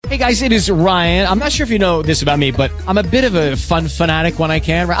Hey guys, it is Ryan. I'm not sure if you know this about me, but I'm a bit of a fun fanatic when I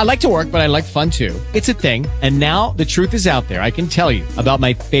can. I like to work, but I like fun too. It's a thing. And now the truth is out there. I can tell you about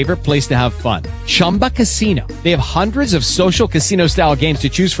my favorite place to have fun. Chumba Casino. They have hundreds of social casino style games to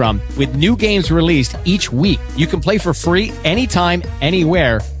choose from with new games released each week. You can play for free anytime,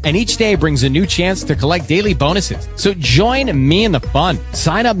 anywhere. And each day brings a new chance to collect daily bonuses. So join me in the fun.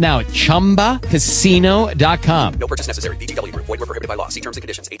 Sign up now at ChumbaCasino.com. No purchase necessary. VGW Group. Void where prohibited by law. See terms and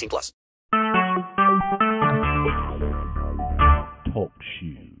conditions. 18+. Talk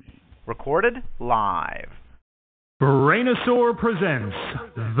shoes. Recorded live. Brainosaur presents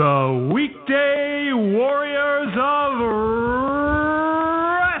the Weekday Warriors of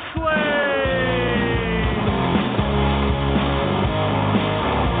Wrestling.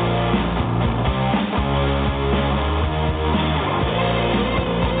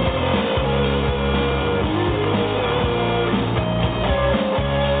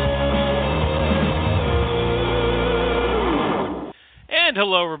 And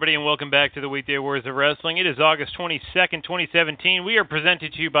hello, everybody, and welcome back to the Weekday Warriors of Wrestling. It is August 22nd, 2017. We are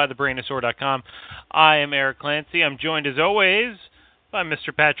presented to you by thebrainosaur.com. I am Eric Clancy. I'm joined, as always, by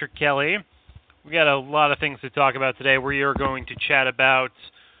Mr. Patrick Kelly. We got a lot of things to talk about today. We are going to chat about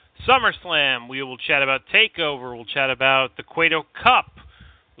SummerSlam. We will chat about TakeOver. We'll chat about the Cueto Cup.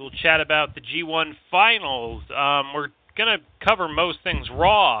 We'll chat about the G1 Finals. We're going to cover most things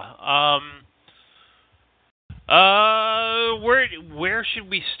Raw. Where should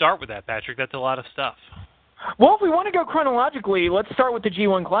we start with that, Patrick? That's a lot of stuff. Well, if we want to go chronologically, let's start with the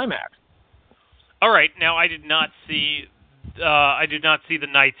G1 Climax. All right. Now, I did not see the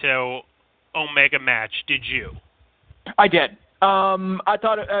Naito Omega match. Did you? I did. I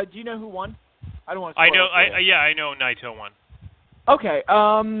thought. Do you know who won? I don't want to. I know Naito won. Okay.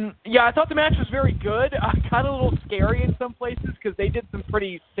 Yeah, I thought the match was very good. Kind of a little scary in some places because they did some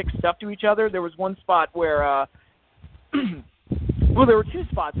pretty sick stuff to each other. There was one spot where. Well, there were two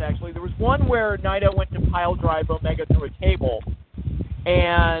spots, actually. There was one where Naito went to pile drive Omega through a table,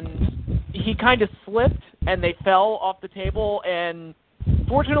 and he kind of slipped, and they fell off the table, and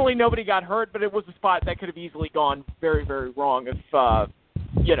fortunately nobody got hurt, but it was a spot that could have easily gone very, very wrong if, the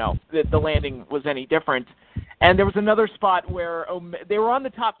landing was any different. And there was another spot where they were on the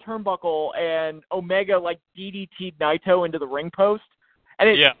top turnbuckle, and Omega, DDT'd Naito into the ring post, and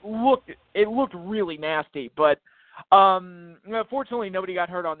it looked really nasty, but fortunately, nobody got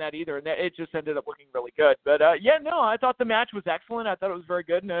hurt on that either, and it just ended up looking really good. But, I thought the match was excellent. I thought it was very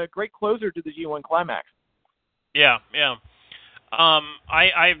good and a great closer to the G1 Climax. Yeah.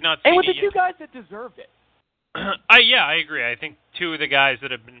 I have not seen it. And with the two guys that deserved it. I agree. I think two of the guys that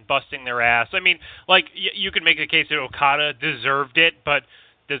have been busting their ass. I mean, you could make the case that Okada deserved it, but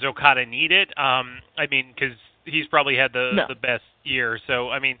does Okada need it? Because he's probably had the best year.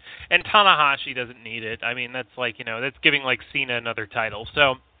 So, and Tanahashi doesn't need it. That's that's giving Cena another title.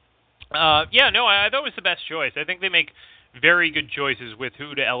 So, I thought it was the best choice. I think they make very good choices with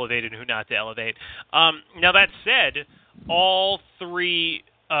who to elevate and who not to elevate. Now, that said, all three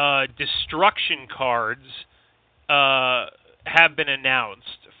destruction cards have been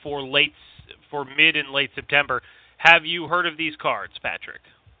announced for mid and late September. Have you heard of these cards, Patrick?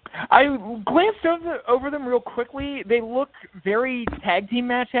 I glanced over them real quickly. They look very tag team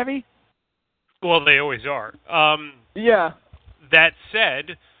match heavy. Well, they always are. Yeah. That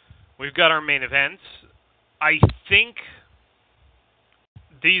said, we've got our main events. I think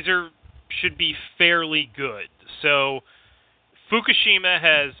these should be fairly good. So, Fukushima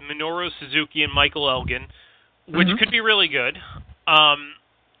has Minoru Suzuki and Michael Elgin, which could be really good.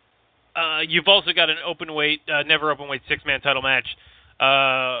 You've also got an never open weight 6-man title match.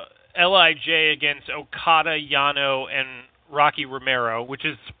 LIJ against Okada, Yano, and Rocky Romero, which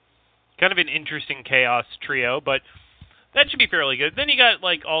is kind of an interesting chaos trio, but that should be fairly good. Then you got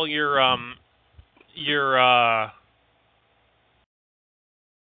all your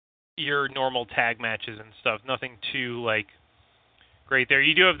normal tag matches and stuff. Nothing too great there.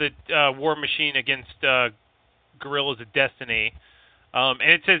 You do have the War Machine against Guerrillas of Destiny, and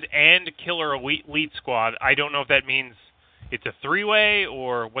it says and Killer Elite Squad. I don't know if that means it's a three-way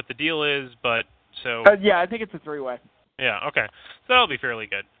or what the deal is, but so... I think it's a three-way. Yeah, okay. So that'll be fairly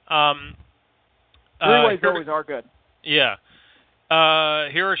good. Three-ways always are good. Yeah.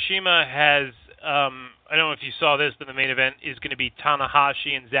 Hiroshima has... I don't know if you saw this, but the main event is going to be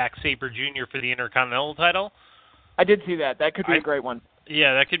Tanahashi and Zack Sabre Jr. for the Intercontinental title. I did see that. That could be a great one.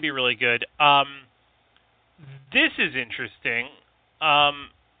 Yeah, that could be really good. This is interesting.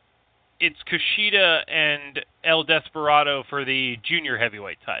 It's Kushida and El Desperado for the junior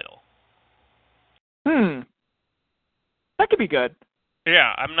heavyweight title. That could be good.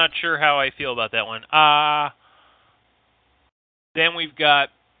 Yeah, I'm not sure how I feel about that one. Then we've got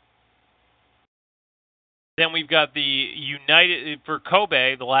the United for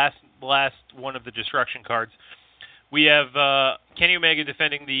Kobe, the last one of the destruction cards. We have Kenny Omega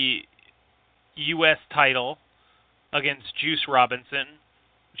defending the U.S. title against Juice Robinson.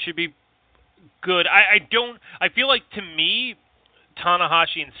 Should be good. I feel like, to me,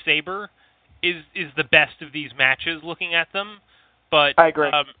 Tanahashi and Sabre is the best of these matches looking at them. But I agree.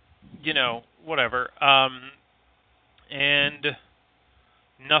 Whatever. And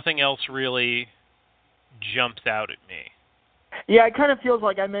nothing else really jumps out at me. Yeah, it kind of feels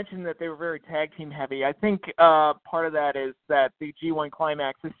like I mentioned that they were very tag team heavy. I think part of that is that the G1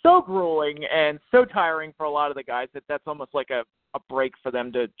 Climax is so grueling and so tiring for a lot of the guys that that's almost like a break for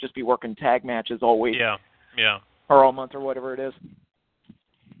them to just be working tag matches all week. Yeah. Or all month or whatever it is.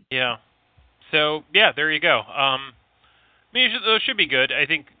 Yeah. So, yeah, there you go. Those should be good. I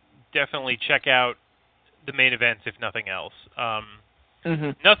think definitely check out the main events, if nothing else.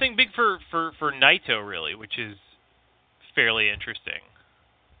 Nothing big for Naito, really, which is fairly interesting.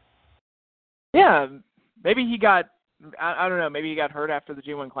 Yeah, maybe he got, I don't know, maybe he got hurt after the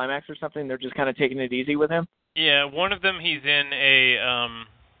G1 Climax or something. They're just kind of taking it easy with him. Yeah, one of them, he's in a,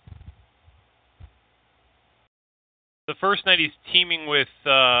 the first night he's teaming with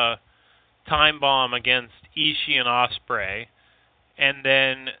Time Bomb against Ishii and Ospreay, and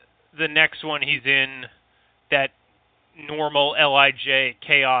then the next one he's in that normal LIJ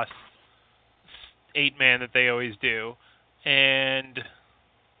Chaos 8-man that they always do, and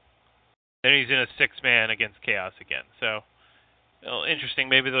then he's in a 6-man against Chaos again. So, interesting.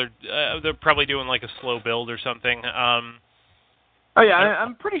 Maybe they're probably doing like a slow build or something. I'm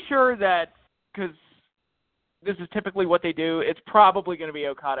pretty sure that, because this is typically what they do, it's probably going to be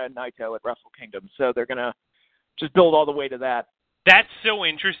Okada and Naito at Wrestle Kingdom. So they're going to just build all the way to that. That's so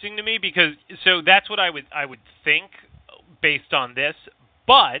interesting to me because that's what I would think based on this,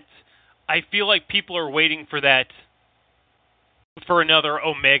 but I feel like people are waiting for that for another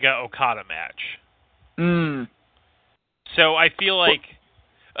Omega Okada match. So I feel like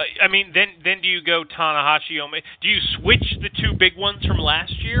then do you go Tanahashi Omega? Do you switch the two big ones from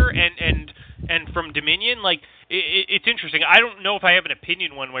last year and from Dominion? Like it's interesting. I don't know if I have an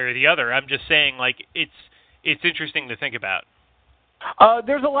opinion one way or the other. I'm just saying like it's interesting to think about.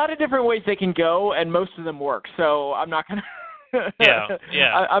 There's a lot of different ways they can go, and most of them work. So I'm not gonna.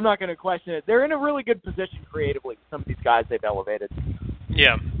 Yeah. I'm not gonna question it. They're in a really good position creatively. Some of these guys they've elevated.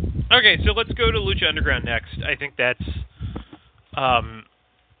 Yeah. Okay, so let's go to Lucha Underground next. I think that's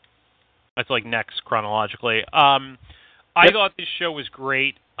like next chronologically. I thought this show was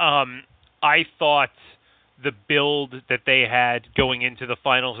great. I thought the build that they had going into the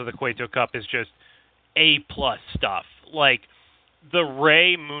finals of the Cueto Cup is just A+ stuff. Like the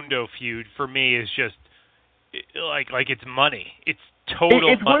Rey Mundo feud for me is just like it's money. It's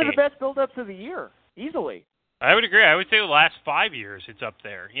total It's money. one of the best build-ups of the year, easily. I would agree. I would say the last 5 years it's up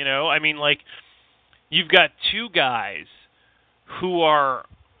there. You know, I mean, like you've got two guys who are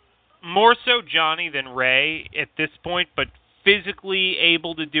more so Johnny than Rey at this point, but physically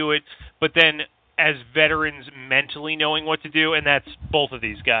able to do it, but then as veterans mentally knowing what to do, and that's both of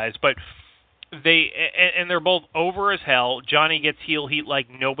these guys. But they're both over as hell. Johnny gets heel heat like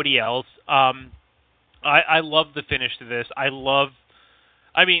nobody else. I love the finish to this. I love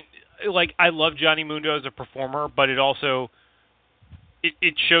Johnny Mundo as a performer, but it also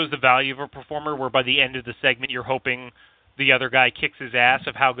it shows the value of a performer where by the end of the segment you're hoping the other guy kicks his ass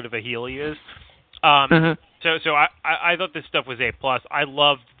of how good of a heel he is. So I thought this stuff was A+. I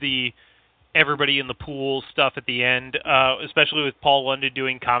loved the everybody in the pool stuff at the end, especially with Paul London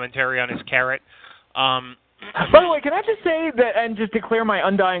doing commentary on his carrot. By the way, can I just say that, and just declare my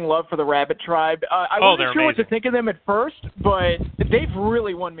undying love for the Rabbit Tribe? I wasn't sure what to think of them at first, but they've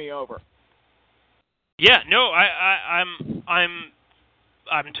really won me over. Yeah, no, I'm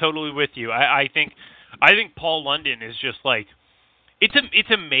totally with you. I think Paul London is just like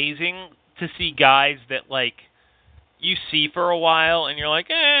it's amazing to see guys that like you see for a while and you're like,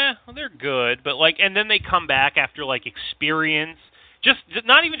 they're good, but like, and then they come back after like experience. Just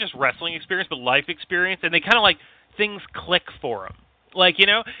not even just wrestling experience, but life experience, and they kind of like things click for them, like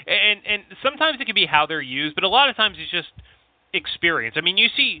and sometimes it can be how they're used, but a lot of times it's just experience. I mean, you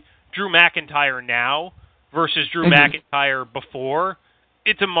see Drew McIntyre now versus Drew McIntyre before,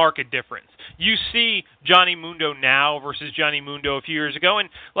 it's a marked difference. You see Johnny Mundo now versus Johnny Mundo a few years ago, and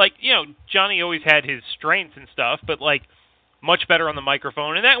like Johnny always had his strengths and stuff, but like much better on the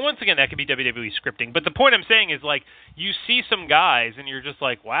microphone, and that once again that could be WWE scripting. But the point I'm saying is like you see some guys and you're just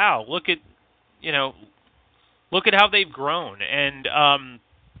like, wow, look at look at how they've grown. And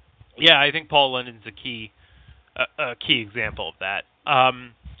yeah, I think Paul London's a key example of that.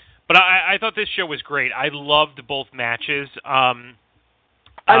 But I thought this show was great. I loved both matches. I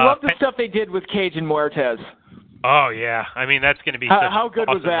love the stuff they did with Cage and Muertes. Oh yeah, I mean that's going to be such how good an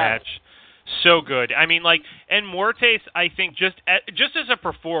awesome was that match. So good. I mean, like, and Muertes, I think just as a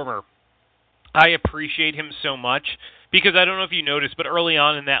performer, I appreciate him so much because I don't know if you noticed, but early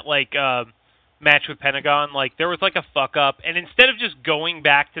on in that match with Pentagon, like there was like a fuck up, and instead of just going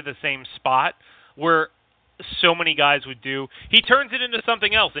back to the same spot where so many guys would do, he turns it into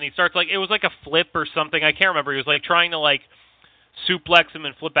something else, and he starts like it was like a flip or something. I can't remember. He was like trying to like suplex him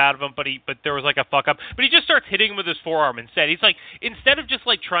and flip out of him, but there was like a fuck up. But he just starts hitting him with his forearm instead. He's like, instead of just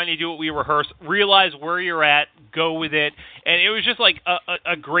like trying to do what we rehearse, realize where you're at, go with it. And it was just like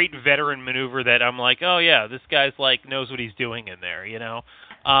a great veteran maneuver that I'm like, oh yeah, this guy's like knows what he's doing in there, you know?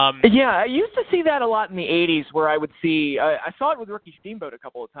 Yeah, I used to see that a lot in the 80s where I would see, I saw it with Ricky Steamboat a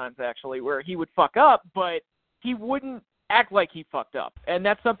couple of times actually, where he would fuck up, but he wouldn't act like he fucked up. And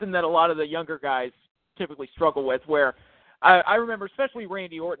that's something that a lot of the younger guys typically struggle with, where I remember especially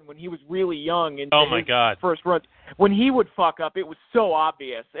Randy Orton when he was really young in his first run. When he would fuck up, it was so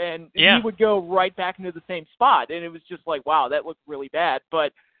obvious. And he would go right back into the same spot. And it was just like, wow, that looked really bad.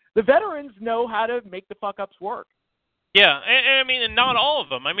 But the veterans know how to make the fuck-ups work. Yeah, and I mean, and not all of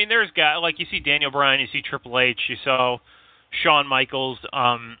them. I mean, there's guys, like you see Daniel Bryan, you see Triple H, you saw Shawn Michaels,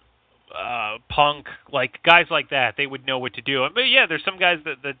 Punk, like guys like that, they would know what to do. But yeah, there's some guys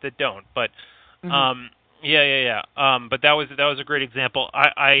that don't. But yeah. But that was a great example.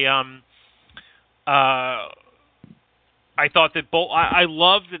 I thought that both. I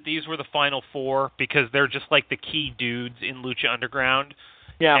love that these were the final four because they're just like the key dudes in Lucha Underground.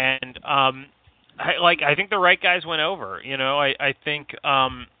 Yeah. And I think the right guys went over. You know, I think.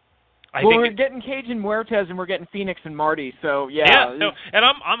 We're getting Cage and Muertes, and we're getting Phoenix and Marty. So yeah. Yeah. No, and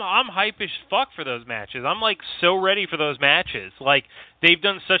I'm hype as fuck for those matches. I'm like so ready for those matches. Like they've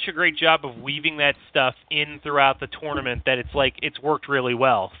done such a great job of weaving that stuff in throughout the tournament that it's like it's worked really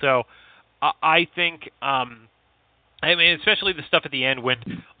well. So I think. I mean, especially the stuff at the end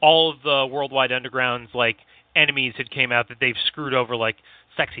when all of the Worldwide Underground's like enemies had came out that they've screwed over, like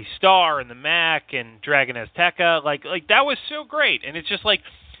Sexy Star and the Mac and Dragon Azteca. Like that was so great, and it's just like.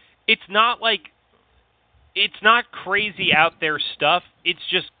 It's not crazy out there stuff. It's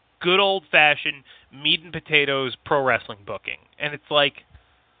just good old-fashioned meat and potatoes pro wrestling booking. And it's like...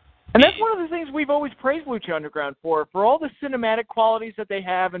 And that's one of the things we've always praised Lucha Underground for all the cinematic qualities that they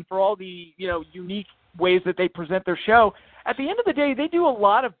have and for all the, unique ways that they present their show. At the end of the day, they do a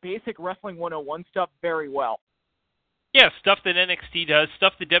lot of basic Wrestling 101 stuff very well. Yeah, stuff that NXT does,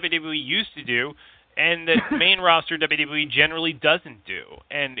 stuff that WWE used to do, and that main roster WWE generally doesn't do,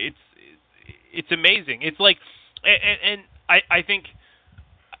 and it's amazing. It's like, and I think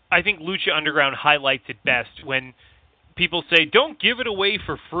Lucha Underground highlights it best when people say don't give it away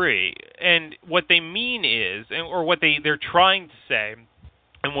for free, and what they mean is, or what they're trying to say,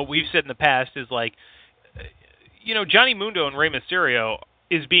 and what we've said in the past is like, Johnny Mundo and Rey Mysterio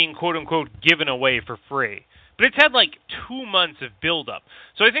is being quote unquote given away for free, but it's had like 2 months of build up.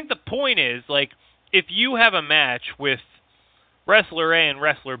 So I think the point is like. If you have a match with Wrestler A and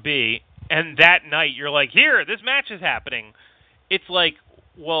Wrestler B, and that night you're like, here, this match is happening, it's like,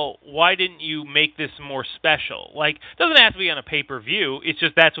 well, why didn't you make this more special? Like, it doesn't have to be on a pay-per-view. It's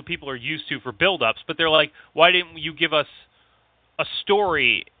just that's what people are used to for build-ups. But they're like, why didn't you give us a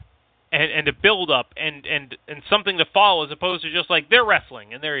story and a build-up and something to follow as opposed to just like, they're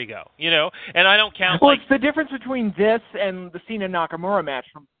wrestling, and there you go, And I don't count Well, it's the difference between this and the Cena-Nakamura match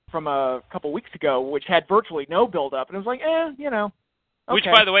from a couple weeks ago, which had virtually no build-up, and it was like, Okay. Which,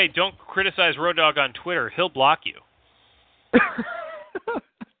 by the way, don't criticize Road Dogg on Twitter. He'll block you.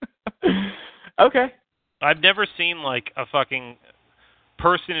 Okay. I've never seen, like, a fucking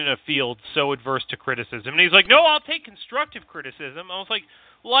person in a field so adverse to criticism. And he's like, no, I'll take constructive criticism. I was like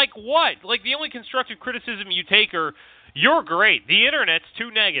what? Like, the only constructive criticism you take are, you're great. The internet's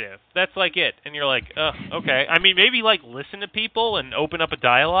too negative. That's like it. And you're like, okay. I mean, maybe like listen to people and open up a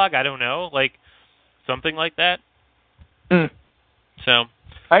dialogue. I don't know, like something like that. So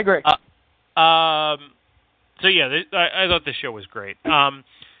I agree. So yeah, I thought the show was great.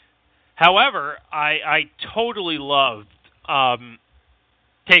 However, I totally loved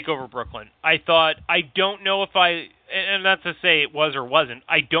TakeOver Brooklyn. I don't know if and not to say it was or wasn't.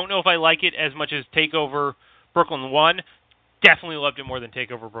 I don't know if I like it as much as TakeOver Brooklyn 1, definitely loved it more than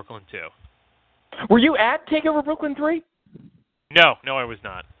TakeOver Brooklyn 2. Were you at TakeOver Brooklyn 3? No, I was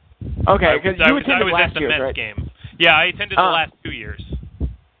not. Okay, because you attended I was last at the year, men's right? game. Yeah, I attended the last 2 years.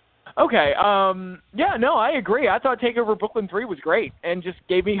 Okay. Yeah, no, I agree. I thought TakeOver Brooklyn 3 was great and just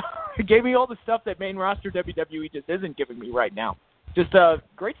gave me all the stuff that main roster WWE just isn't giving me right now. Just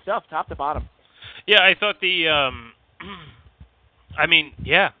great stuff, top to bottom. Yeah, I thought it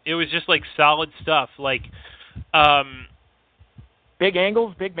was just like solid stuff. Like, big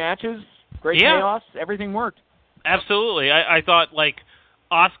angles, big matches, great chaos, everything worked. Absolutely. I thought like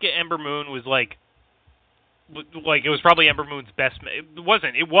Asuka Ember Moon was like it was probably Ember Moon's best. It was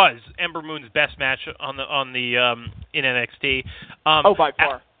Ember Moon's best match on the in NXT. By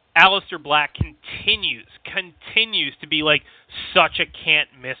far. Aleister Black continues to be like such a can't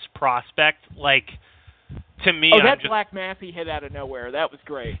miss prospect. Like, to me, Black Mass he hit out of nowhere. That was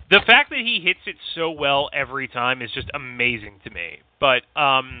great. The fact that he hits it so well every time is just amazing to me. But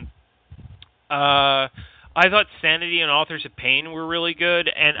I thought Sanity and Authors of Pain were really good,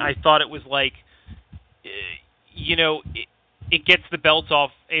 and I thought it was like, it gets the belts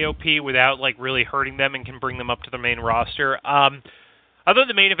off AOP without like really hurting them and can bring them up to the main roster. I thought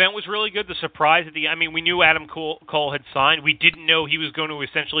the main event was really good. The surprise we knew Adam Cole had signed. We didn't know he was going to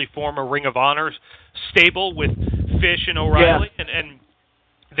essentially form a Ring of Honor stable with Fish and O'Reilly. Yeah. And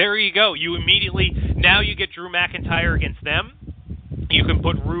there you go. Now you get Drew McIntyre against them. You can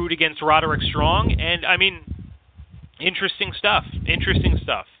put Rude against Roderick Strong. And, interesting stuff.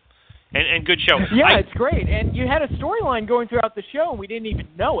 And good show. Yeah, it's great. And you had a storyline going throughout the show, and we didn't even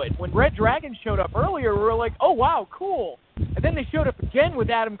know it. When Red Dragon showed up earlier, we were like, oh, wow, cool. And then they showed up again with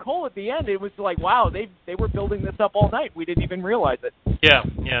Adam Cole at the end. It was like, wow, they were building this up all night. We didn't even realize it. Yeah.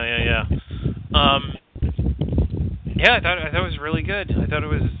 I thought it was really good. I thought it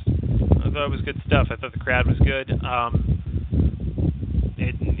was good stuff. I thought the crowd was good.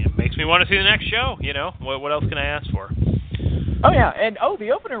 It makes me want to see the next show. What else can I ask for? Oh yeah, and the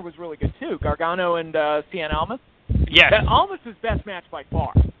opener was really good too. Gargano and Cien Almas. Yes. Almas' best match by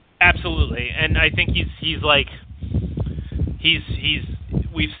far. Absolutely, and I think he's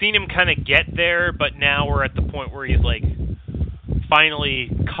we've seen him kind of get there, but now we're at the point where he's like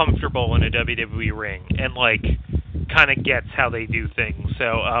finally comfortable in a WWE ring and like kind of gets how they do things.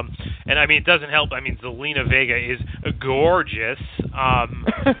 So, and it doesn't help. Zelina Vega is gorgeous, and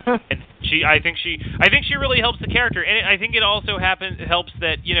I think she really helps the character, and I think it also helps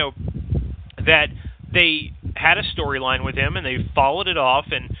that that they had a storyline with him and they followed it off.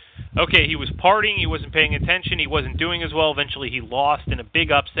 And okay, he was partying, he wasn't paying attention, he wasn't doing as well. Eventually, he lost in a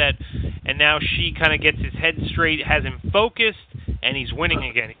big upset, and now she kind of gets his head straight, has him focused, and he's winning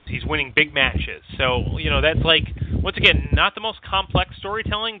again. He's winning big matches. So that's like, once again, not the most complex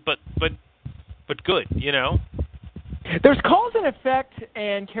storytelling, but good. There's cause and effect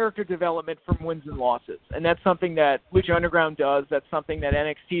and character development from wins and losses, and that's something that Lucha Underground does. That's something that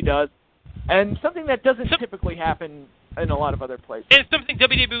NXT does, and something that doesn't typically happen in a lot of other places. It's something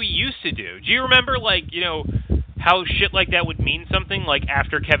WWE used to do. Do you remember, how shit like that would mean something? Like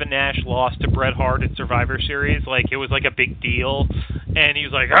after Kevin Nash lost to Bret Hart at Survivor Series, like it was like a big deal, and he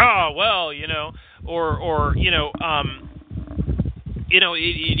was like, oh well, it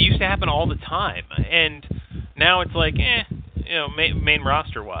used to happen all the time, and now it's like, main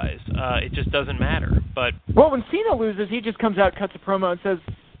roster wise, it just doesn't matter. But when Cena loses, he just comes out, cuts a promo, and says,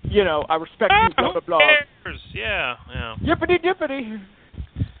 I respect you, blah blah blah. Yeah. Yippity dippity.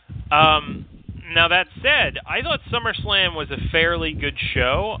 Now that said, I thought SummerSlam was a fairly good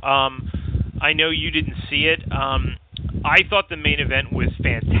show. I know you didn't see it. I thought the main event was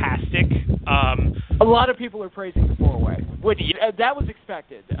fantastic. A lot of people are praising the four-way, which that was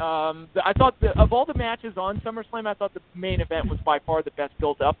expected. I thought of all the matches on SummerSlam, I thought the main event was by far the best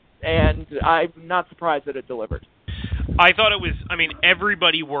built up, and I'm not surprised that it delivered. I thought it was,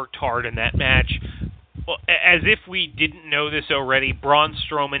 everybody worked hard in that match. As if we didn't know this already, Braun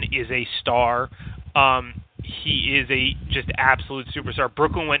Strowman is a star. He is a just absolute superstar.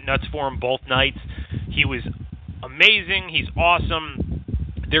 Brooklyn went nuts for him both nights. He was amazing. He's awesome.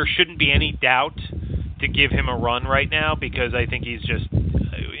 There shouldn't be any doubt to give him a run right now because I think he's just,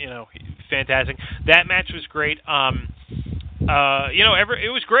 fantastic. That match was great. It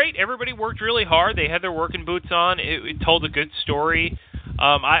was great. Everybody worked really hard. They had their working boots on. It told a good story.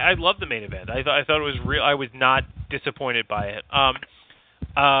 I loved the main event. I thought it was real. I was not disappointed by it.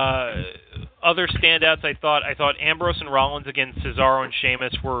 Other standouts, I thought Ambrose and Rollins against Cesaro and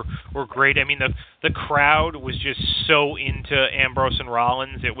Sheamus were great. The crowd was just so into Ambrose and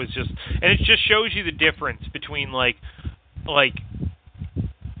Rollins. It was just, and it just shows you the difference between like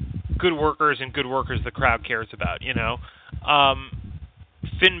good workers and good workers the crowd cares about.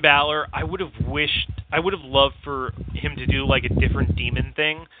 Finn Balor, I would have loved for him to do like a different demon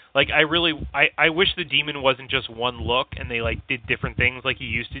thing. Like I wish the demon wasn't just one look and they like did different things like he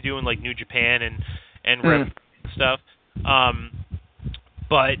used to do in like New Japan and Rev stuff.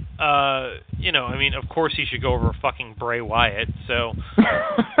 But you know, I mean, of course he should go over fucking Bray Wyatt. So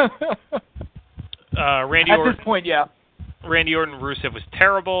Randy Orton, at this point, yeah. Randy Orton and Rusev was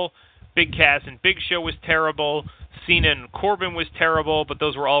terrible. Big Cass and Big Show was terrible. Cena and Corbin was terrible, but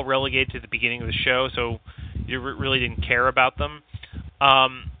those were all relegated to the beginning of the show, so you really didn't care about them. Now,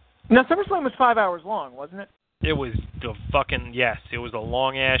 SummerSlam was 5 hours long, wasn't it? It was it was a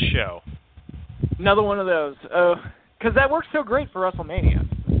long-ass show. Another one of those. Because that works so great for WrestleMania.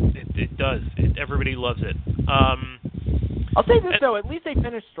 It does. Everybody loves it. I'll say this, though. At least they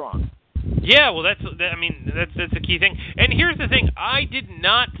finished strong. Yeah, well, that's the key thing. And here's the thing. I did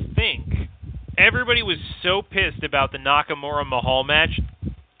not think everybody was so pissed about the Nakamura-Mahal match.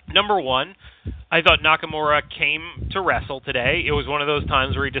 Number one, I thought Nakamura came to wrestle today. It was one of those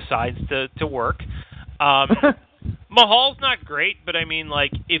times where he decides to work. Mahal's not great, but I mean,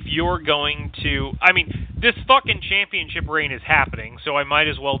 like, if you're going to... I mean, this fucking championship reign is happening, so I might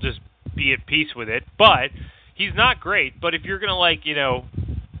as well just be at peace with it. But he's not great, but if you're going to, like, you know...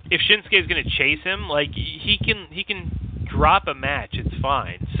 If Shinsuke is going to chase him, like, he can drop a match. It's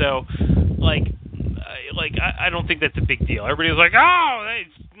fine. So, I don't think that's a big deal. Everybody was like, oh,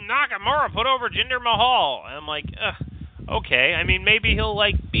 Nakamura put over Jinder Mahal. And I'm like, okay. I mean, maybe he'll,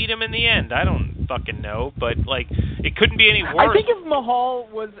 like, beat him in the end. I don't fucking know. But, like, it couldn't be any worse. I think if Mahal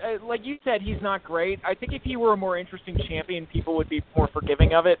was, like you said, he's not great. I think if he were a more interesting champion, people would be more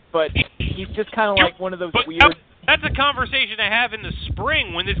forgiving of it. But he's just kind of like one of those weird... That's a conversation I have in the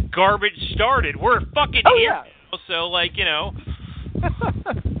spring when this garbage started. We're fucking here. Yeah. So, like, you know.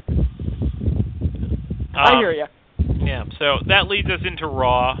 I hear you. Yeah, so that leads us into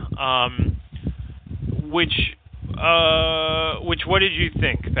Raw, which what did you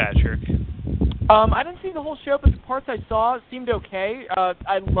think, Patrick? I didn't see the whole show, but the parts I saw seemed okay.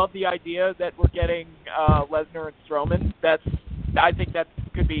 I love the idea that we're getting Lesnar and Strowman. I think that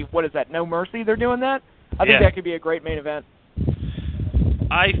could be, what is that, No Mercy they're doing that? I think that could be a great main event.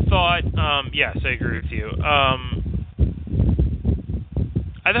 I thought, yes, I agree with you. I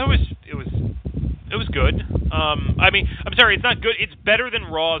thought it was good. I mean, I'm sorry, it's not good. It's better than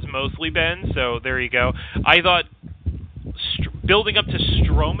Raw's mostly been. So there you go. I thought building up to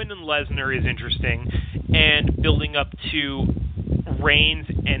Strowman and Lesnar is interesting, and building up to Reigns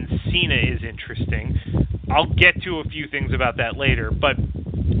and Cena is interesting. I'll get to a few things about that later, but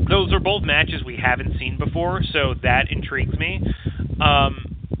those are both matches we haven't seen before, so that intrigues me.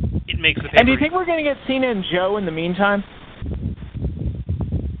 It makes the pay-per-view. And do you think we're going to get Cena and Joe in the meantime?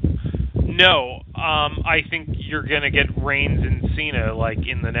 No. I think you're going to get Reigns and Cena, like,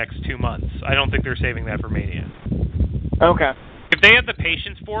 in the next 2 months. I don't think they're saving that for Mania. Okay. If they have the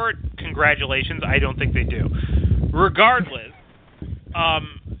patience for it, congratulations. I don't think they do. Regardless,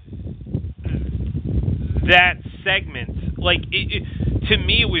 that segment, like, to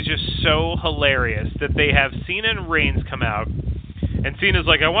me, it was just so hilarious that they have Cena and Reigns come out, and Cena's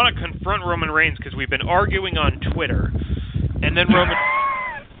like, I want to confront Roman Reigns because we've been arguing on Twitter, and then Roman...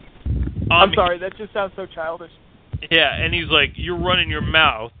 I'm sorry, that just sounds so childish. Yeah, and he's like, you're running your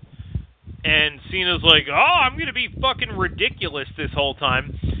mouth, and Cena's like, oh, I'm going to be fucking ridiculous this whole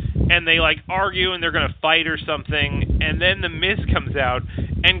time, and they, like, argue, and they're going to fight or something, and then The Miz comes out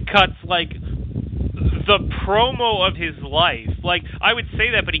and cuts, like, the promo of his life. Like, I would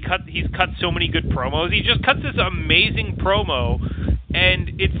say that, but he's cut so many good promos. He just cuts this amazing promo,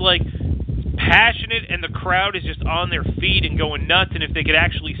 and it's like passionate, and the crowd is just on their feet and going nuts, and if they could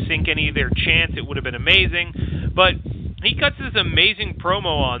actually sync any of their chants, it would have been amazing. But he cuts this amazing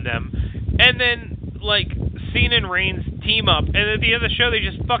promo on them, and then, like, Cena and Reigns team up, and at the end of the show, they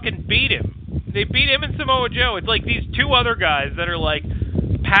just fucking beat him. They beat him and Samoa Joe. It's like these two other guys that are, like,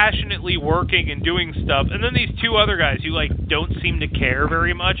 passionately working and doing stuff, and then these two other guys who, like, don't seem to care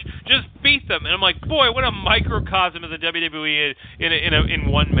very much just beat them, and I'm like, boy, what a microcosm of the WWE in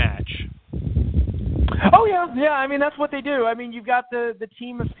one match. Oh yeah, I mean, that's what they do. I mean, you've got the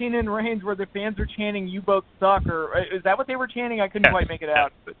team of Cena and Reigns where the fans are chanting, you both suck, or is that what they were chanting? I couldn't quite make it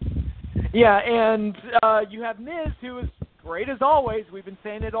out. But, yeah, and you have Miz, who is great as always. We've been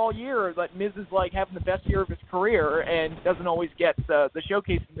saying it all year, that Miz is like having the best year of his career and doesn't always get the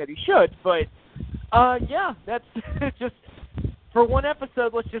showcasing that he should. But, yeah, that's just, for one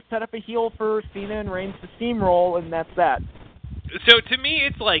episode, let's just set up a heel for Cena and Reigns to steamroll, and that's that. So to me,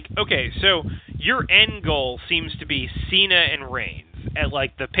 it's like, okay, so your end goal seems to be Cena and Reigns at,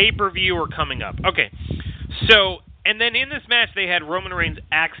 like, the pay-per-view or coming up. Okay, so And then in this match, they had Roman Reigns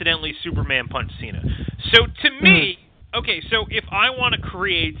accidentally Superman punch Cena. So to me, okay, so if I want to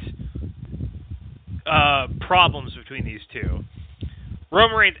create problems between these two,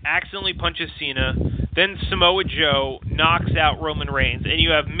 Roman Reigns accidentally punches Cena, then Samoa Joe knocks out Roman Reigns, and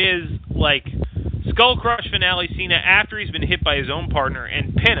you have Miz, like, Skull Crush finale Cena after he's been hit by his own partner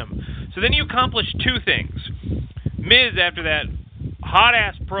and pin him. So then you accomplish two things. Miz, after that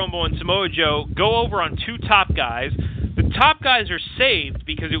hot-ass promo, and Samoa Joe go over on two top guys. The top guys are saved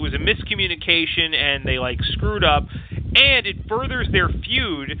because it was a miscommunication and they, like, screwed up, and it furthers their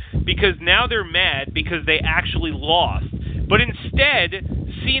feud because now they're mad because they actually lost. But instead,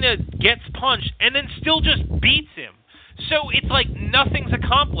 Cena gets punched and then still just beats him. So it's like nothing's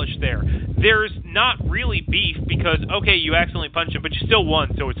accomplished there. There's not really beef because, okay, you accidentally punched him, but you still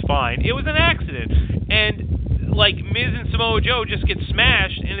won, so it's fine. It was an accident. And, like, Miz and Samoa Joe just get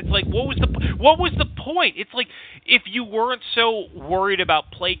smashed, and it's like, what was the point? It's like, if you weren't so worried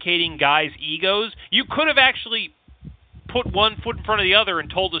about placating guys' egos, you could have actually put one foot in front of the other and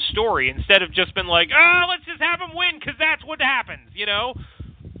told a story instead of just been like, let's just have him win because that's what happens, you know?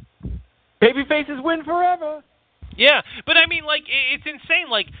 Babyfaces win forever. Yeah, but I mean, like, it's insane.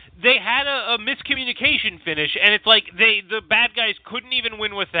 Like, they had a miscommunication finish, and it's like the bad guys couldn't even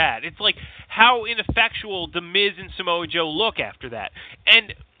win with that. It's like, how ineffectual do Miz and Samoa Joe look after that?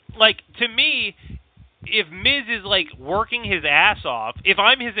 And, like, to me, if Miz is, like, working his ass off, if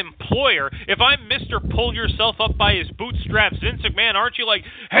I'm his employer, if I'm Mr. Pull Yourself Up by His Bootstraps, Vince McMahon, aren't you like,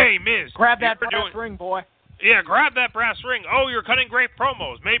 hey, Miz, grab that brass ring, boy. Yeah, grab that brass ring. Oh, you're cutting great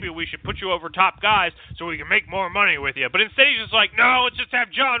promos. Maybe we should put you over top guys so we can make more money with you. But instead he's just like, no, let's just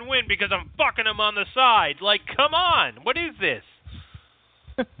have John win because I'm fucking him on the side. Like, come on. What is this?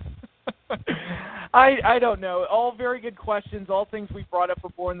 I don't know. All very good questions, all things we've brought up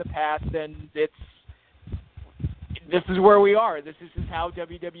before in the past, and this is where we are. This is just how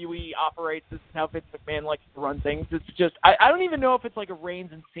WWE operates. This is how Vince McMahon likes to run things. It's just, I don't even know if it's like a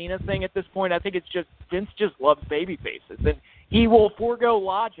Reigns and Cena thing at this point. I think it's just, Vince just loves baby faces. And he will forego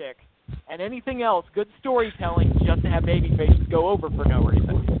logic and anything else, good storytelling, just to have baby faces go over for no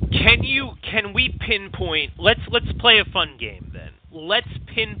reason. Can we pinpoint, let's play a fun game then. Let's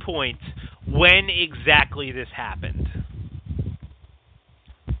pinpoint when exactly this happened.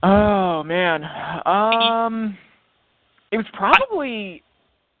 Oh, man. It was probably,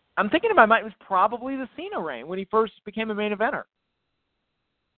 I'm thinking in my mind, it was probably the Cena reign when he first became a main eventer.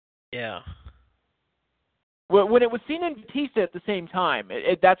 Yeah. When it was Cena and Batista at the same time,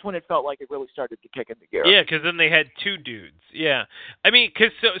 that's when it felt like it really started to kick into gear. Yeah, because then they had two dudes. Yeah. I mean,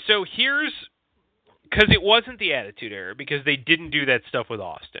 because it wasn't the Attitude Era, because they didn't do that stuff with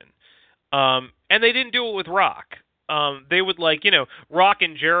Austin. And they didn't do it with Rock. They would, like, you know, Rock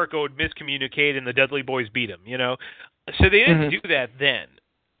and Jericho would miscommunicate and the Dudley Boys beat them, you know? So they didn't do that then.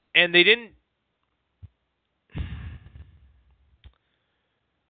 And they didn't...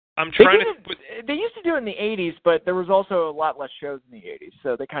 They used to do it in the 80s, but there was also a lot less shows in the 80s,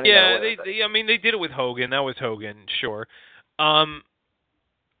 so they kind of... Yeah, they did it with Hogan. That was Hogan, sure.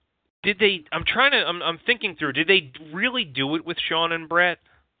 Did they... I'm thinking through. Did they really do it with Shawn and Brett?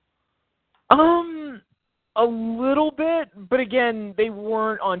 A little bit, but again, they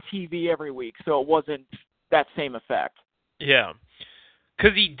weren't on TV every week, so it wasn't that same effect. Yeah.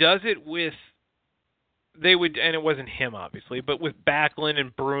 Because he does it with... They would, and it wasn't him, obviously, but with Backlund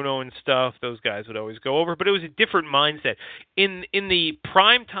and Bruno and stuff, those guys would always go over. But it was a different mindset. In the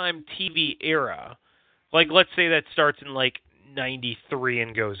primetime TV era, like, let's say that starts in, like, 93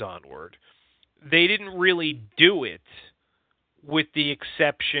 and goes onward, they didn't really do it with the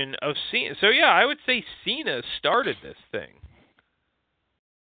exception of Cena. So, yeah, I would say Cena started this thing.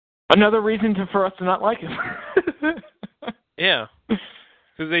 Another reason for us to not like him. Yeah.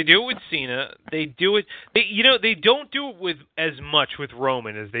 Because they do it with Cena. They do it... They don't do it with as much with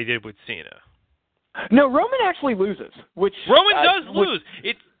Roman as they did with Cena. No, Roman actually loses, which... Roman does lose.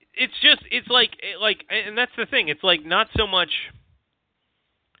 It's like, and that's the thing. It's like not so much...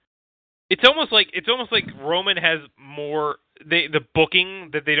 It's almost like Roman has more... The booking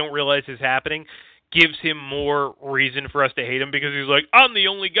that they don't realize is happening gives him more reason for us to hate him, because he's like, I'm the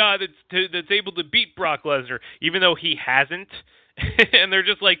only guy that's able to beat Brock Lesnar, even though he hasn't. And they're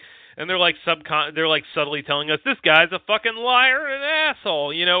just like, they're like subtly telling us this guy's a fucking liar and an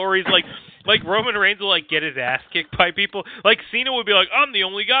asshole, you know, or he's like Roman Reigns will like get his ass kicked by people. Like Cena would be like, I'm the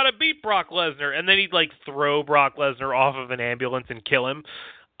only guy to beat Brock Lesnar, and then he'd like throw Brock Lesnar off of an ambulance and kill him.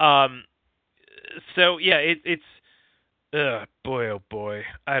 So yeah, it's boy oh boy,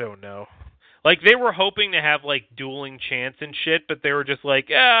 I don't know. Like they were hoping to have like dueling chants and shit, but they were just like,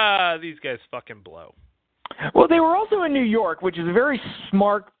 these guys fucking blow. Well, they were also in New York, which is a very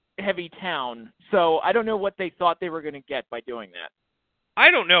smart-heavy town, so I don't know what they thought they were going to get by doing that.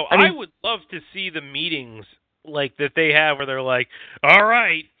 I don't know. I would love to see the meetings like that they have where they're like, all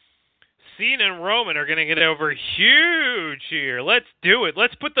right, Cena and Roman are going to get over huge here. Let's do it.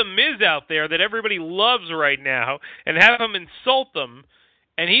 Let's put the Miz out there that everybody loves right now and have him insult them,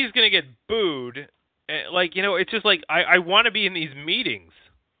 and he's going to get booed. Like, it's just like I want to be in these meetings.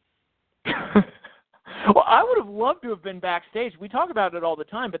 Well, I would have loved to have been backstage. We talk about it all the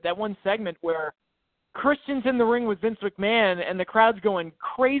time, but that one segment where Christian's in the ring with Vince McMahon and the crowd's going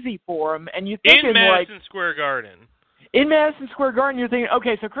crazy for him, and you think in Madison Square Garden. In Madison Square Garden, you're thinking,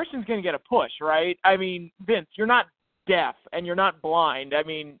 okay, so Christian's going to get a push, right? I mean, Vince, you're not deaf and you're not blind. I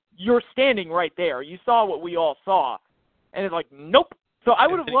mean, you're standing right there. You saw what we all saw. And it's like, nope. So I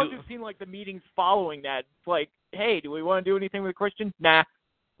would have loved to have seen, like, the meetings following that. It's like, hey, do we want to do anything with Christian? Nah,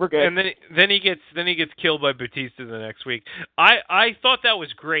 we're good. And then he gets killed by Batista the next week. I thought that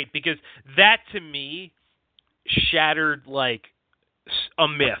was great because that, to me, shattered, like, a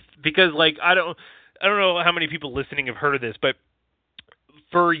myth. Because, like, I don't know how many people listening have heard of this, but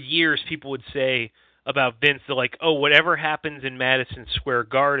for years people would say about Vince, they're like, oh, whatever happens in Madison Square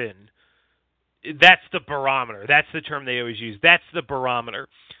Garden, that's the barometer. That's the term they always use. That's the barometer.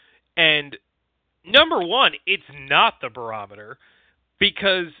 And number one, it's not the barometer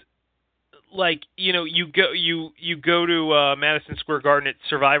because, like, you go to Madison Square Garden at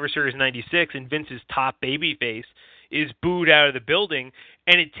Survivor Series 96 and Vince's top babyface is booed out of the building,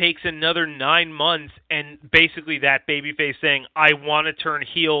 and it takes another 9 months and basically that babyface saying, I want to turn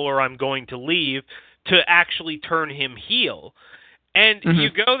heel or I'm going to leave, to actually turn him heel. And you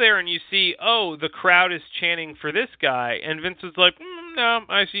go there and you see, oh, the crowd is chanting for this guy, and Vince is like, no,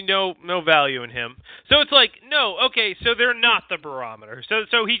 I see no value in him. So it's like, no, okay, so they're not the barometer.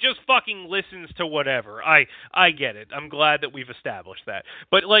 So he just fucking listens to whatever. I get it. I'm glad that we've established that.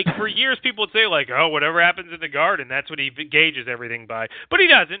 But, like, for years people would say, like, oh, whatever happens in the Garden, that's what he gauges everything by. But he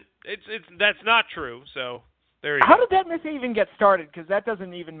doesn't. That's not true, so there you go. How did that myth even get started? Because that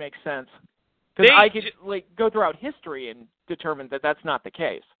doesn't even make sense. Because I could go throughout history and determine that that's not the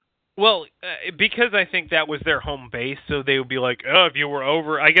case. Well, because I think that was their home base, so they would be like, oh, if you were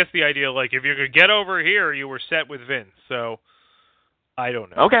over, I guess the idea, like, if you could get over here, you were set with Vince. So, I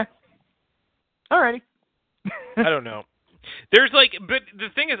don't know. Okay. Alrighty. I don't know. There's like, but the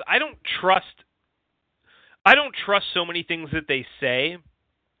thing is, I don't trust so many things that they say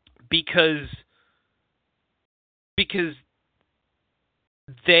because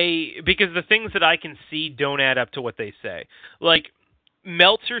the things that I can see don't add up to what they say. Like,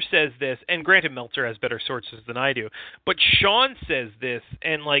 Meltzer says this, and granted Meltzer has better sources than I do, but Sean says this,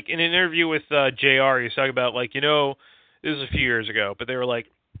 and like in an interview with JR, he was talking about, like, this was a few years ago, but they were like,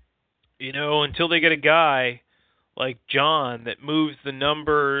 until they get a guy like John that moves the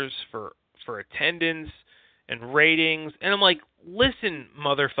numbers for attendance and ratings, and I'm like, listen,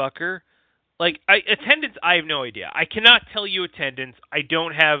 motherfucker, like, attendance, I have no idea. I cannot tell you attendance. I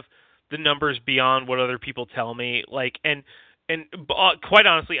don't have the numbers beyond what other people tell me. Like, and quite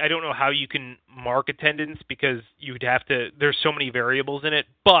honestly, I don't know how you can mark attendance because you'd have to. There's so many variables in it.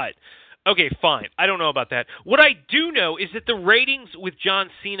 But okay, fine. I don't know about that. What I do know is that the ratings with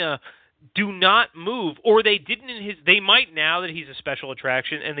John Cena do not move, or they didn't in his. They might now that he's a special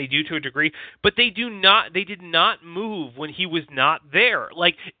attraction, and they do to a degree, but they do not. They did not move when he was not there.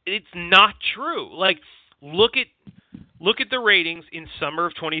 Like, it's not true. Like, look at the ratings in summer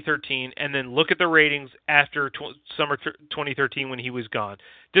of 2013, and then look at the ratings after summer 2013 when he was gone.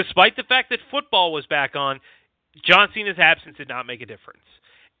 Despite the fact that football was back on, John Cena's absence did not make a difference.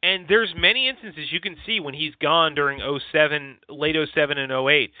 And there's many instances you can see when he's gone during 07, late 07 and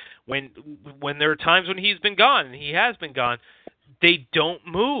 08, when there are times when he's been gone, and he has been gone, they don't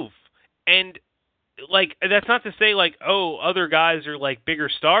move. And, like, that's not to say, like, oh, other guys are, like, bigger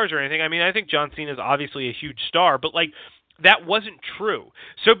stars or anything. I mean, I think John Cena is obviously a huge star, but, like, that wasn't true.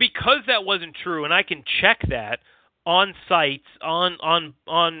 So because that wasn't true, and I can check that on sites, on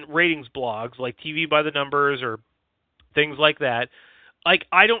ratings blogs, like TV by the Numbers or things like that, like,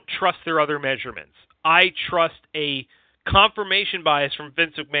 I don't trust their other measurements. I trust a confirmation bias from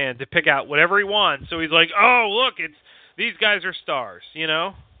Vince McMahon to pick out whatever he wants. So he's like, oh, look, these guys are stars, Yeah,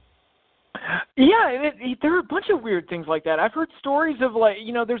 there are a bunch of weird things like that. I've heard stories of, like,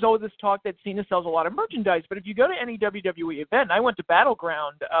 there's always this talk that Cena sells a lot of merchandise, but if you go to any WWE event, and I went to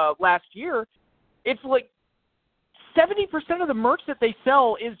Battleground last year, it's like 70% of the merch that they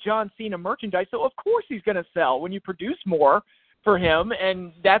sell is John Cena merchandise, so of course he's going to sell when you produce more for him,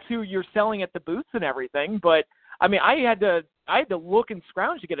 and that's who you're selling at the booths and everything. But I mean, I had to look and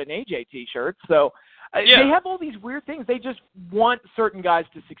scrounge to get an AJ T-shirt. So They have all these weird things. They just want certain guys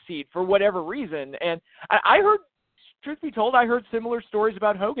to succeed for whatever reason. And I heard, truth be told, I heard similar stories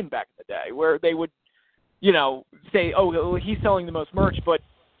about Hogan back in the day where they would, say, oh, well, he's selling the most merch, but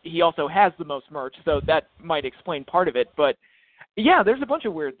he also has the most merch, so that might explain part of it. But, yeah, there's a bunch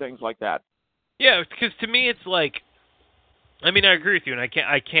of weird things like that. Yeah, because to me it's like, I agree with you, and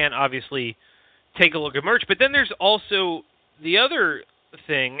I can't obviously take a look at merch, but then there's also the other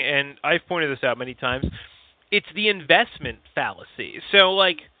thing, and I've pointed this out many times, it's the investment fallacy. So,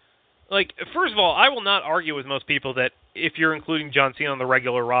 like first of all, I will not argue with most people that if you're including John Cena on the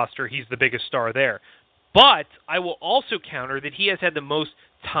regular roster, he's the biggest star there. But I will also counter that he has had the most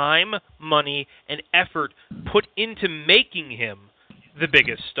time, money, and effort put into making him the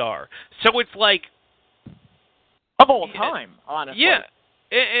biggest star. So it's like... Of all time, honestly. Yeah.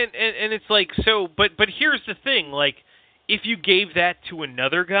 And it's like, so, but here's the thing, like, if you gave that to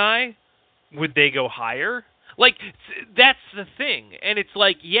another guy, would they go higher? Like, that's the thing. And it's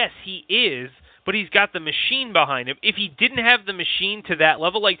like, yes, he is, but he's got the machine behind him. If he didn't have the machine to that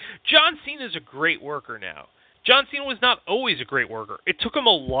level, like, John Cena's a great worker now. John Cena was not always a great worker. It took him a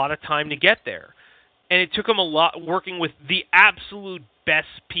lot of time to get there. And it took him a lot working with the absolute best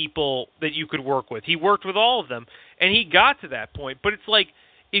people that you could work with. He worked with all of them, and he got to that point. But it's like,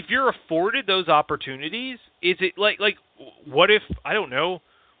 if you're afforded those opportunities, is it like what if, I don't know,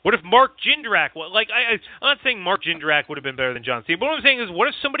 what if Mark Jindrak, I'm not saying Mark Jindrak would have been better than John Cena, but what I'm saying is, what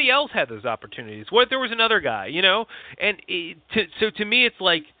if somebody else had those opportunities? What if there was another guy, And so to me, it's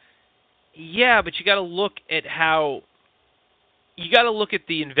like, yeah, but you got to look at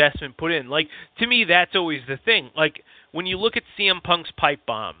the investment put in. Like, to me, that's always the thing. Like, when you look at CM Punk's pipe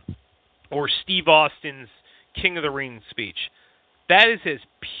bomb or Steve Austin's King of the Ring speech, that is as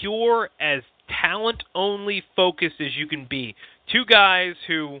pure as talent-only focused as you can be. Two guys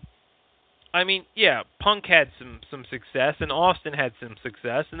who, Punk had some success and Austin had some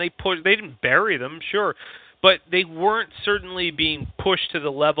success, and they didn't bury them, sure, but they weren't certainly being pushed to the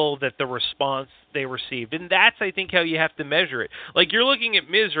level that the response they received. And that's, I think, how you have to measure it. Like, you're looking at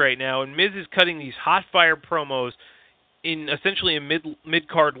Miz right now, and Miz is cutting these hot-fire promos in essentially a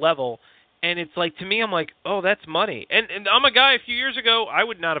mid-card level, and it's like, to me, I'm like, oh, that's money. And I'm a guy, a few years ago, I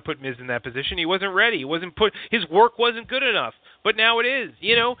would not have put Miz in that position. He wasn't ready. His work wasn't good enough. But now it is,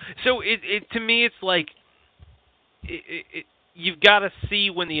 So to me, it's like, you've got to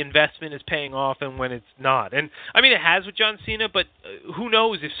see when the investment is paying off and when it's not. And, it has with John Cena, but who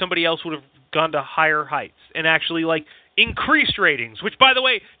knows if somebody else would have gone to higher heights and actually, increased ratings, which, by the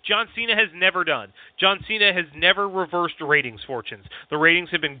way, John Cena has never done. John Cena has never reversed ratings fortunes. The ratings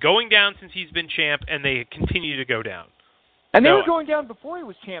have been going down since he's been champ, and they continue to go down. And they were going down before he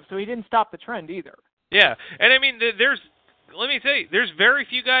was champ, so he didn't stop the trend either. Yeah, and let me tell you, there's very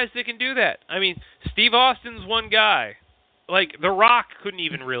few guys that can do that. Steve Austin's one guy. The Rock couldn't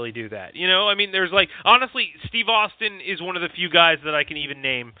even really do that. There's honestly, Steve Austin is one of the few guys that I can even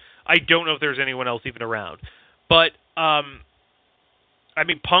name. I don't know if there's anyone else even around. But, Punk,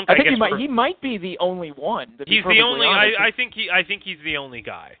 I guess he might be the only one. He's the only, I think he's the only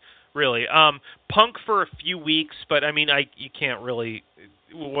guy, really. Punk for a few weeks, but, you can't really,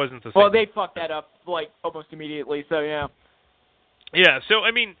 it wasn't the same. Well, they fucked that up, almost immediately, so yeah. Yeah, so,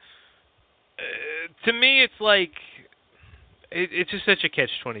 to me, it's like, it's just such a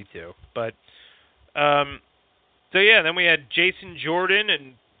catch-22. But, so yeah, then we had Jason Jordan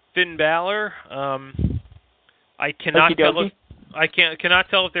and Finn Balor. I cannot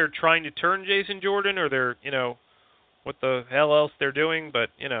tell if they're trying to turn Jason Jordan or they're, what the hell else they're doing,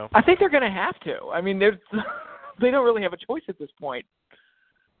 but, I think they're going to have to. They don't really have a choice at this point.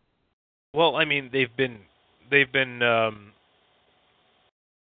 Well, they've been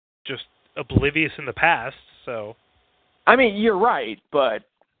just oblivious in the past, so. You're right, but,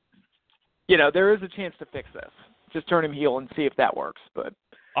 there is a chance to fix this. Just turn him heel and see if that works, but.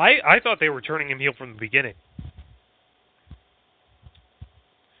 I thought they were turning him heel from the beginning.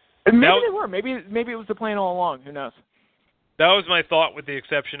 Maybe they were. Maybe it was the plan all along. Who knows? That was my thought, with the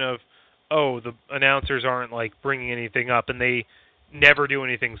exception of, the announcers aren't, bringing anything up, and they never do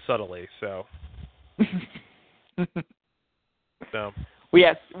anything subtly, so. So. We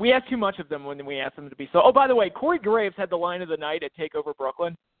asked too much of them when we asked them to be so. Oh, by the way, Corey Graves had the line of the night at TakeOver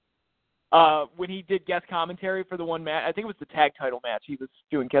Brooklyn. When he did guest commentary for the one match, I think it was the tag title match he was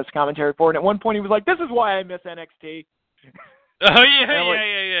doing guest commentary for, and at one point he was like, "This is why I miss NXT." Oh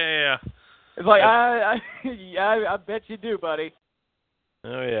yeah. It's like I bet you do, buddy.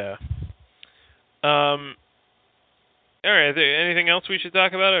 Oh yeah. All right. Is there anything else we should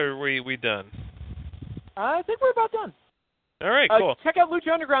talk about, or are we done? I think we're about done. All right, cool. Check out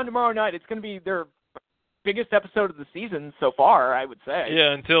Lucha Underground tomorrow night. It's going to be their biggest episode of the season so far, I would say.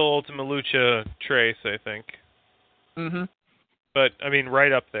 Yeah, until Ultima Lucha Trace, I think. Mm-hmm. But, I mean,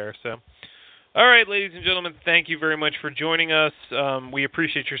 right up there, so. All right, ladies and gentlemen, thank you very much for joining us. We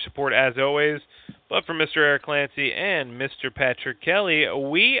appreciate your support as always. But for Mr. Eric Clancy and Mr. Patrick Kelly,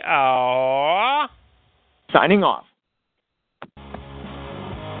 we are... signing off.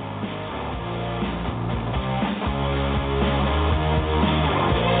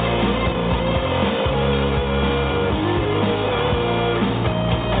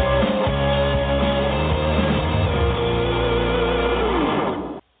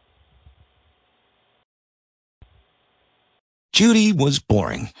 Judy was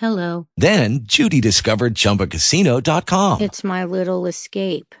boring. Hello. Then Judy discovered ChumbaCasino.com. It's my little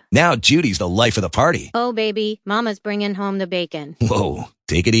escape. Now Judy's the life of the party. Oh, baby, mama's bringing home the bacon. Whoa,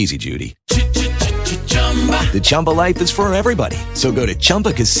 take it easy, Judy. The Chumba life is for everybody. So go to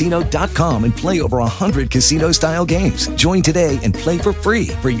ChumbaCasino.com and play over 100 casino-style games. Join today and play for free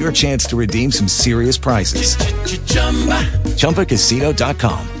for your chance to redeem some serious prizes.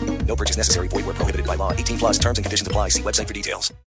 ChumbaCasino.com. No purchase necessary. Void where prohibited by law. 18+ terms and conditions apply. See website for details.